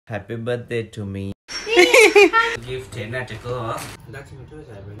Happy birthday to me. Gift है ना टेको हो? लक्ष्मी तो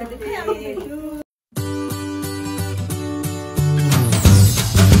जाए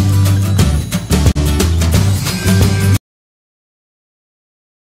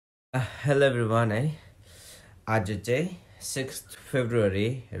Hello everyone, आज चाहिँ 6th February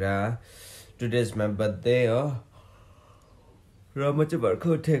र today is my birthday हो र म चाहिँ भर्खर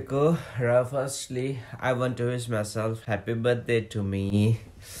उठेको र firstly I want to wish myself happy birthday to me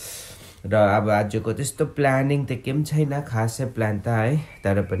र अब आजको त्यस्तो प्लानिङ त केही छैन खासै प्लान त है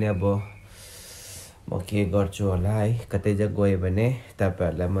तर पनि अब म के गर्छु होला है कतै जा गए भने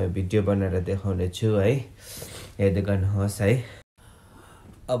तपाईहरुलाई म भिडियो बनाएर देखाउने छु है हेर्दै गर्नुहोस् है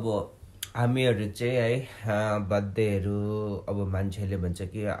अब हामीहरु चाहिँ है बर्थडेहरु अब मान्छेले भन्छ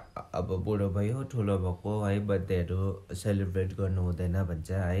कि अब बुढो भयो ठुलो भएको है बर्थडेहरु सेलिब्रेट गर्नु हुँदैन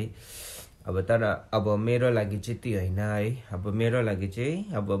भन्छ है अब तर अब मेरो लागि चाहिँ त्यो हैन है अब मेरो लागि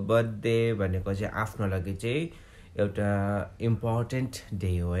चाहिँ अब बर्थडे भनेको चाहिँ आफ्नो लागि चाहिँ एउटा इम्पोर्टेन्ट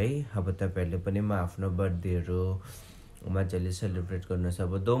डे हो है अब तपाईहरुले पनि म आफ्नो बर्थडेहरु मजाले सेलिब्रेट गर्नुस्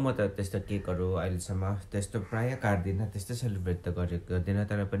अब दो म त त्यस्तो केकहरु अहिलेसम्म त्यस्तो प्राय काट्दिन त्यस्तो सेलिब्रेट त गरेको गर्दिन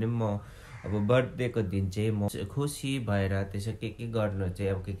तर पनि म अब बर्थडे को दिन चाहिँ म खुसी भएर त्यसो के गर्नु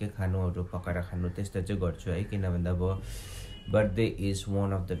चाहिँ अब के खानुहरु पकाएर खानु त्यस्तो चाहिँ गर्छु है किन भन्दा अब birthday is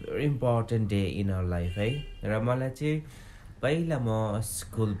one of the very important day in our life है र मलाई चाहिँ पहिला म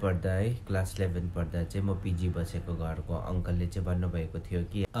स्कुल पढ्दा है क्लास 11 पढ्दा चाहिँ म पीजी बसेको घरको अंकलले चाहिँ भन्नुभएको थियो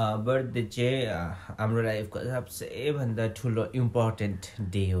कि बर्थडे चाहिँ हाम्रो लाइफको सबसे भन्दा ठुलो इम्पोर्टेन्ट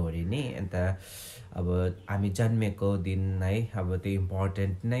डे हो रे नि अन्त अब हामी जन्मेको दिन है अब त्यो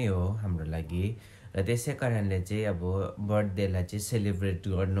इम्पोर्टेन्ट नै हो हाम्रो लागि र त्यसै कारणले चाहिँ अब बर्थडेलाई चाहिँ सेलिब्रेट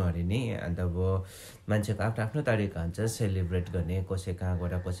गर्नु अरे नि अन्त अब मान्छेको आफ्नो आफ्नो तरिका हुन्छ सेलिब्रेट गर्ने कसै कहाँ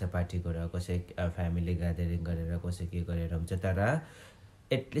गएर कसै पार्टी गरेर कसै फ्यामिली ग्यादरिङ गरेर कसै के गरेर हुन्छ तर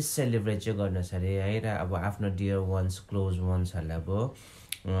एटलिस्ट सेलिब्रेट चाहिँ गर्नुस् अरे है र अब आफ्नो डियर वन्स क्लोज वन्सहरुलाई अब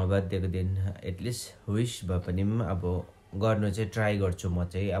बर्थडेको दिन एटलिस्ट विश भए पनि अब गर्नु चाहिँ ट्राई गर्छु म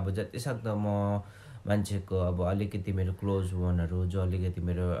चाहिँ अब जति सक्दो म मान्छेको अब अलिकति मेरो क्लोज वनहरु जो अलिकति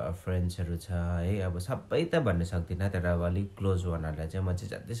मेरो फ्रेन्ड्सहरु छ है अब सबै त भन्न सक्दिन तर अब अलिक क्लोज वनहरुलाई चाहिँ म चाहिँ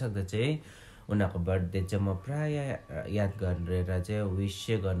जति सक्दो चाहिँ उनीहरुको बर्थडे चाहिँ म प्राय याद गरेर चाहिँ विश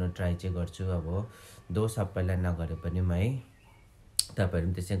चाहिँ गर्न ट्राई चाहिँ गर्छु अब दो सबैलाई नगरे पनि म है तपाईहरु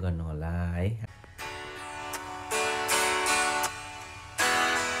पनि त्यसै गर्नु होला है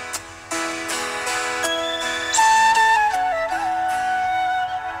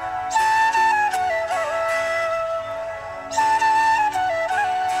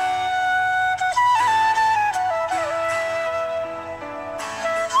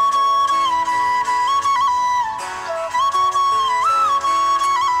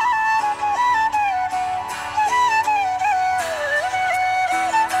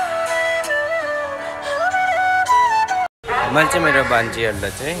मैले चाहिँ मेरो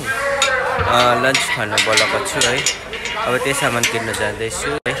बान्जीहरुलाई चाहिँ लन्च खान बोलाएको छु है अब त्यही सामान किन्न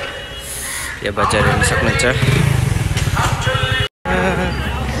जाँदैछु है यो बजार हेर्न सक्नुहुन्छ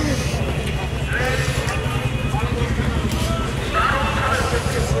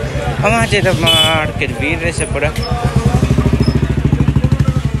हमारे तो मार्केट भीड़ रहेछ पुरा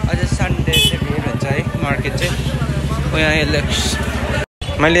आज सन्डे चाहिँ भीड़ हुन्छ है मार्केट चाहिँ यहाँ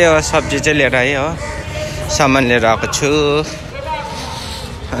मैले सब्जी चाहिँ लिएर आएँ हो सामान लिएर आएको छु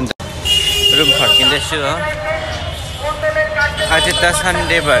अन्त रुम फर्किँदैछु हो आज त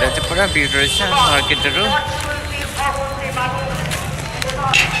सन्डे भएर चाहिँ पुरा भिड रहेछ मार्केटहरु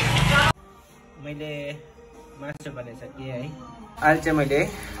मैले मासु बनाइसकेँ है अहिले चाहिँ मैले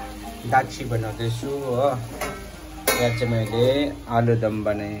दाछी बनाउँदैछु हो यहाँ चाहिँ मैले आलुदम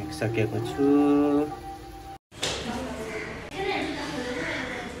बनाइसकेको छु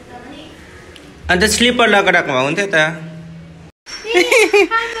अन्त स्लिपर लगाएको भए हुन्थ्यो त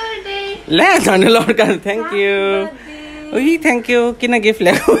ला धन्य लड्का थ्याङ्क यू ओइ थ्याङ्क यू किन गिफ्ट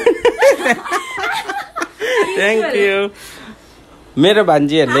ल्याएको थ्याङ्क यू मेरो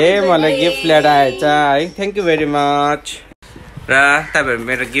भान्जीहरुले मलाई गिफ्ट ल्याएर आएछ है थ्याङ्क यू भेरी मच र तपाईहरु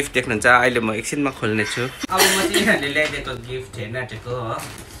मेरो गिफ्ट देख्नुहुन्छ अहिले म एकछिनमा खोल्ने छु अब म तिनीहरुले ल्याइदिएको गिफ्ट हेर्न आँटेको हो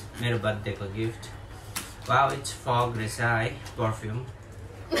मेरो बर्थडेको गिफ्ट वाउ इट्स फग रहेछ है परफ्युम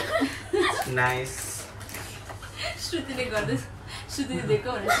नाइस श्रुतिले गर्दै श्रुतिले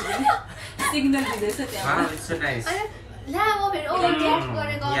दिएको भने सिग्नल दिदैछ त्यहाँ वाउ इट्स सो नाइस ला वो फेरि ओभरटेक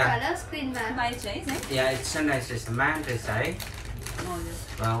गरेको होला स्क्रिनमा नाइस है या इट्स सो नाइस रहेछ म्याट रहेछ है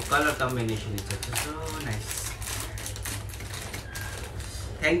wow colour combination it's so nice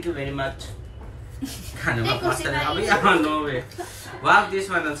thank you very much खानुमा मस्त अब no way wow this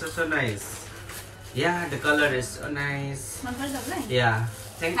one also so nice Yeah, the color is so nice. Yeah,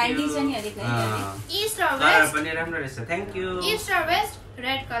 Thank Handy you. छ नि अलिक है East or Color west? पनि राम्रो रहेछ. Thank you. East or west?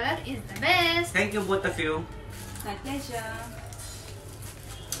 Red color is the best. Thank you both of you. My pleasure.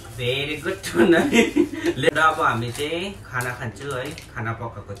 Very good tonight. र अब हामी चाहिँ खाना खान्छु है. खाना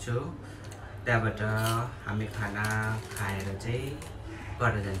पकाएको छु. त्यहाँबाट हामी खाना खाएर चाहिँ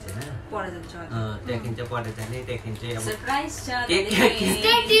पर जान्छ हैन. पर जान्छ. त्यहाँदेखि चाहिँ पर जाने त्यहाँदेखि चाहिँ अब सरप्राइज छ.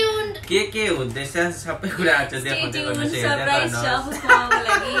 Stay tuned. के हुँदैछ सबै कुरा आज देखाउँदै गर्नुछ सरप्राइज छ पुष्पको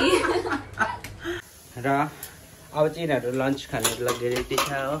लागि. र अब चाहिँ यिनीहरू लन्च खानु लागि रेडी छ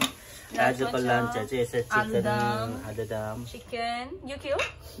हो. आजको लन्च चाहिँ यसो चिकन आलुदम चिकन यो के हो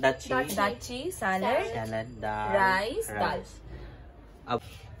दाची सलाद दाल राइस दाल. अब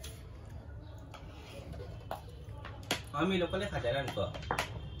अमिलो कसले खाँदैन नि को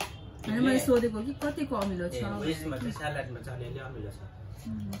अनि मैले सोधेको कि कतिको अमिलो छ उयसमा चाहिँ सलादमा चाहिँ अलिअलि अमिलो छ.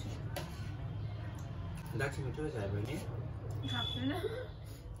 दाची मिठो छ भने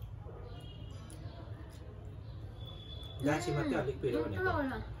दाची मात्रै अलिक पिरो भनेको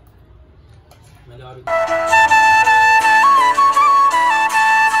मैले अरु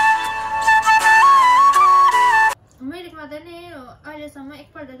अमेरिकामा त नि अहिलेसम्म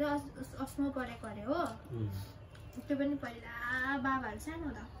एकपल्ट चाहिँ अस्मो परेको अरे हो. त्यो पनि पहिला बाबाहरू सानो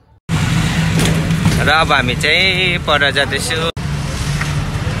हुँदा. र अब हामी चाहिँ पर जाँदैछु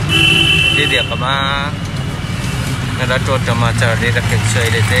दिदीहरूकोमा र टोटोमा चढिरहेको छु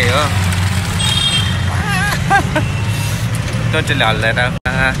अहिले चाहिँ हो. टोटोले हल्लाएर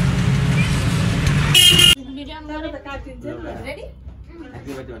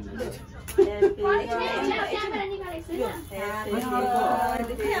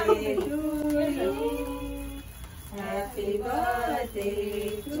Happy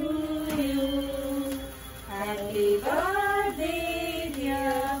birthday to you. Happy birthday,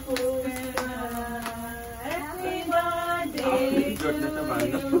 dear Pushpa. Happy birthday to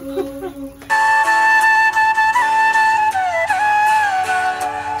you.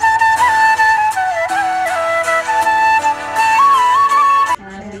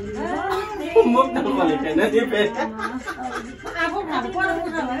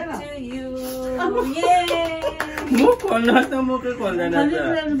 मुख खोल्न त मुखै खोल्दैन त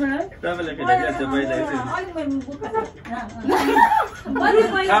तपाईले के देख्छ पहिला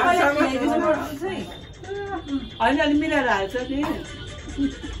अलि मिलाएर हाल्छ नि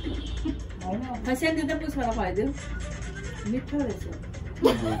सेन्टी त पुष्पा खुवाइदियो मिठो रहेछ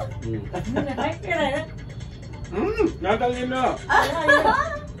नटलिलो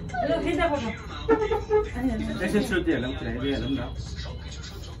यसो श्रुतिहरुलाई खुवाइदिहालौँ न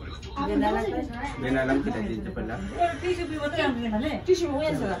बेनालाई पनि खिलाइदिन्छ पहिला टिस्यु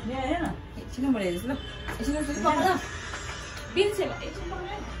उयो छ हैन एकछिन बढाइदिस् ल एकछिन पक्का बिन छ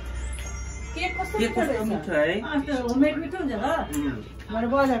केक कस्तो मिठो है होममेड मिठो हुन्छ ल मैले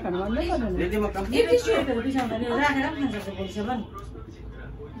बजार खानु भन्दै गर्दैन दिदी म कम एक टिस्युहरू बिसाउँदा नि राखेर पनि खान्छ भोलिसम्म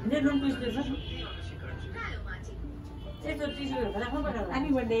ले नुन पिस्दै छ यस्तो टिस्युहरू राख्नु पर्छ हामी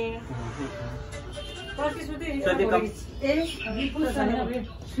बर्थडे सधैँ कम छेडेको छैन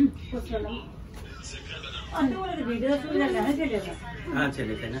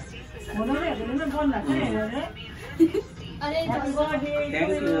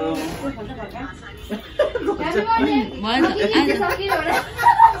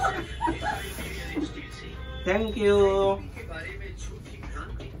थ्याङ्क यू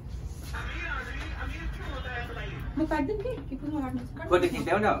फोटो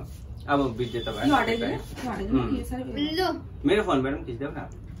खिच्दै न अब भिडियो त भयो मेरो फोनबाट पनि खिच्दै न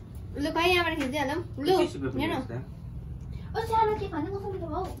लु खै यहाँबाट खिचिहालौँ लु हेर्नु ओ सानो के खानु कस्तो मिठो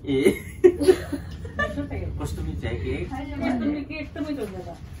भयो ए कस्तो मिठो है के एकदमै मिठो हुन्छ त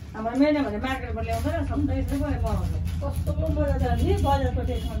हाम्रो मेने भने मार्केटबाट ल्याउँछ र सबै यसले पनि बनाउँछ कस्तो मजा छ नि बजारको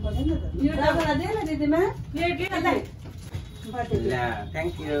टेस्ट मन पर्दैन नि त यो दाबला दे न दिदीमा यो के दाइ ल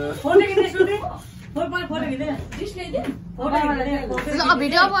थ्याङ्क यू फोटो खिच्दै सुते फोटो खिच्दै डिस्प्ले दे फोटो खिच्दै ल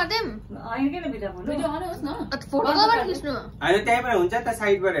भिडियो गर्दैम हैन किन भिडियो भन्नु भिडियो गर्नुहोस् न फोटो कबाट खिच्नु हैन त्यहीबाट हुन्छ त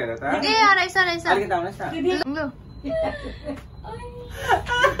साइडबाट हेर त ए रहेछ रहेछ अलिकति आउनुहोस् न लु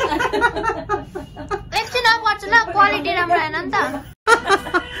एकछिन अफ गर्छु ल क्वालिटी राम्रो आएन नि त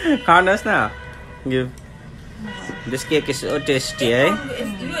खानुहोस् न यो this cake is so tasty है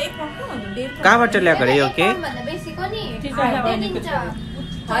कहाँबाट ल्याएको रे यो केक भन्दा बेसीको नि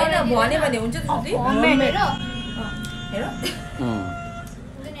हैन भने भने हुन्छ त सुधी होममेड हेर हेर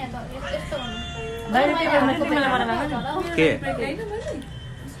दुनिया त यस्तो के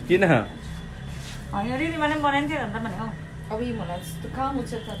किन हैन रिदी माने बनाइन्थ्यो भन्दा भने हो अब यो मलाई यस्तो काम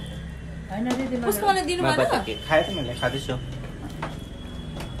हुन्छ त हैन रिदी पुष्पले दिनु भएन खाए त मैले खाँदैछु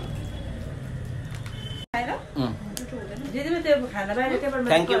दिदीमा त्यो खाना बाहिर टेबलमा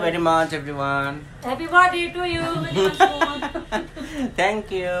Thank you very much, everyone. Happy birthday to you.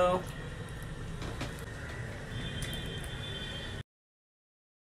 Thank you.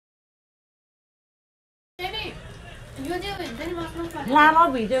 यो चाहिँ हुन्छ नि मसमा लामो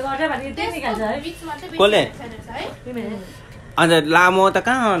भिडियो गरेर भने त्यही निकाल्छ है बिचमा चाहिँ कसले? बेसी छैन है तिमीले अन्त लामो त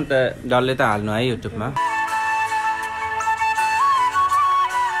कहाँ अन्त डल्लै त हाल्नु है युट्युबमा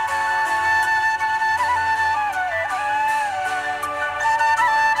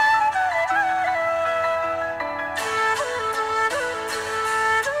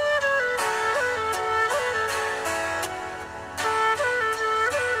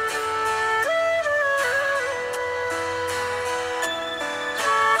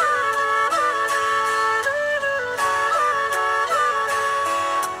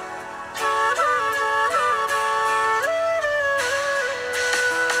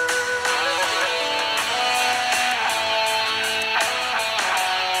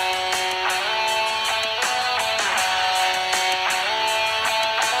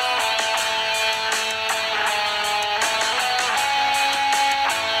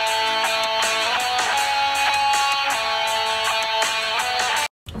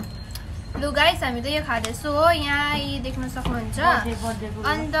लु गाइस हामी त यो खाँदैछु हो यहाँ यी देख्न सक्नुहुन्छ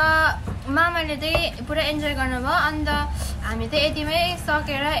अन्त मामाले चाहिँ पुरा इन्जोय गर्नुभयो अन्त हामी त यतिमै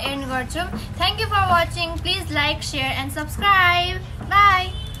सकेर एन्ड गर्छौँ thank you for watching please like share and subscribe by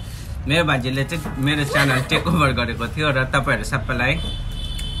मेरो भान्जीले चाहिँ मेरो च्यानल टेक ओभर गरेको थियो र तपाईँहरू सबैलाई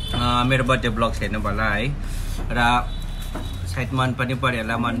मेरो बर्थडे ब्लग्स हेर्नु होला है र सायद मन पनि पर्यो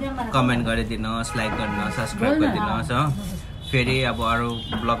होला कमेन्ट गरिदिनुहोस् लाइक गरिदिनुहोस् सब्सक्राइब गरिदिनुहोस् हो फेरि अब अरू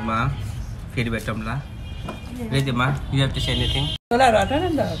ब्लगमा फेरि भेटौँला Ridhima you have to say anything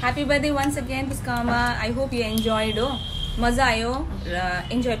Happy birthday once again पुस्कामा I hope you एन्जोयड हो मजा आयो र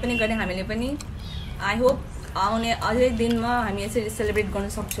इन्जोय पनि गर्ने हामीले पनि आई होप आउने अझै दिनमा हामी यसरी सेलिब्रेट गर्न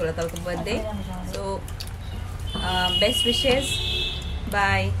सक्छौँ होला तपाईँको birthday so best wishes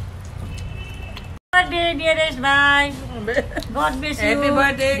by birthday dearest bhai god bless you Happy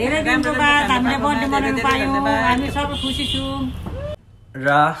birthday. धेरै दिनको बाद हामीले बर्थडे मनाउन पायौँ हामी सबै खुसी छौँ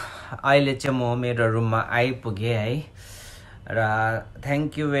र अहिले चाहिँ म मेरो रुममा आइपुगेँ है र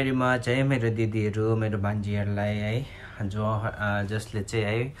थ्याङ्क यू भेरी मच है मेरो दिदीहरू मेरो भान्जीहरूलाई है जसले चाहिँ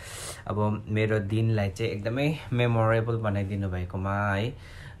है अब मेरो दिनलाई चाहिँ एकदमै मेमोरेबल बनाइदिनु भएकोमा है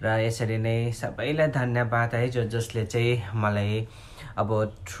र यसरी नै सबैलाई धन्यवाद है जसले चाहिँ मलाई अब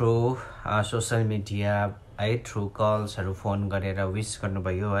थ्रु सोसल मिडिया है थ्रु कल्सहरू फोन गरेर विस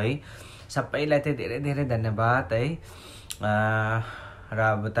गर्नुभयो है सबैलाई चाहिँ धेरै धेरै धन्यवाद है र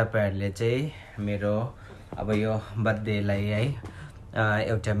अब तपाईँहरूले चाहिँ मेरो अब यो बर्थडेलाई है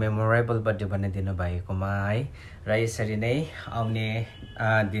एउटा मेमोरेबल बर्थडे बनाइदिनु भएकोमा है र यसरी नै आउने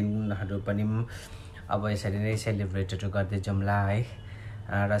दिनहरू पनि अब यसरी नै सेलिब्रेटहरू गर्दै जाउँला है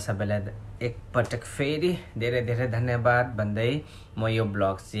र सबैलाई एकपटक फेरि धेरै धेरै धन्यवाद भन्दै म यो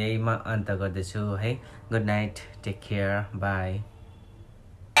ब्लग चाहिँ यहीमा अन्त गर्दैछु है good night take care by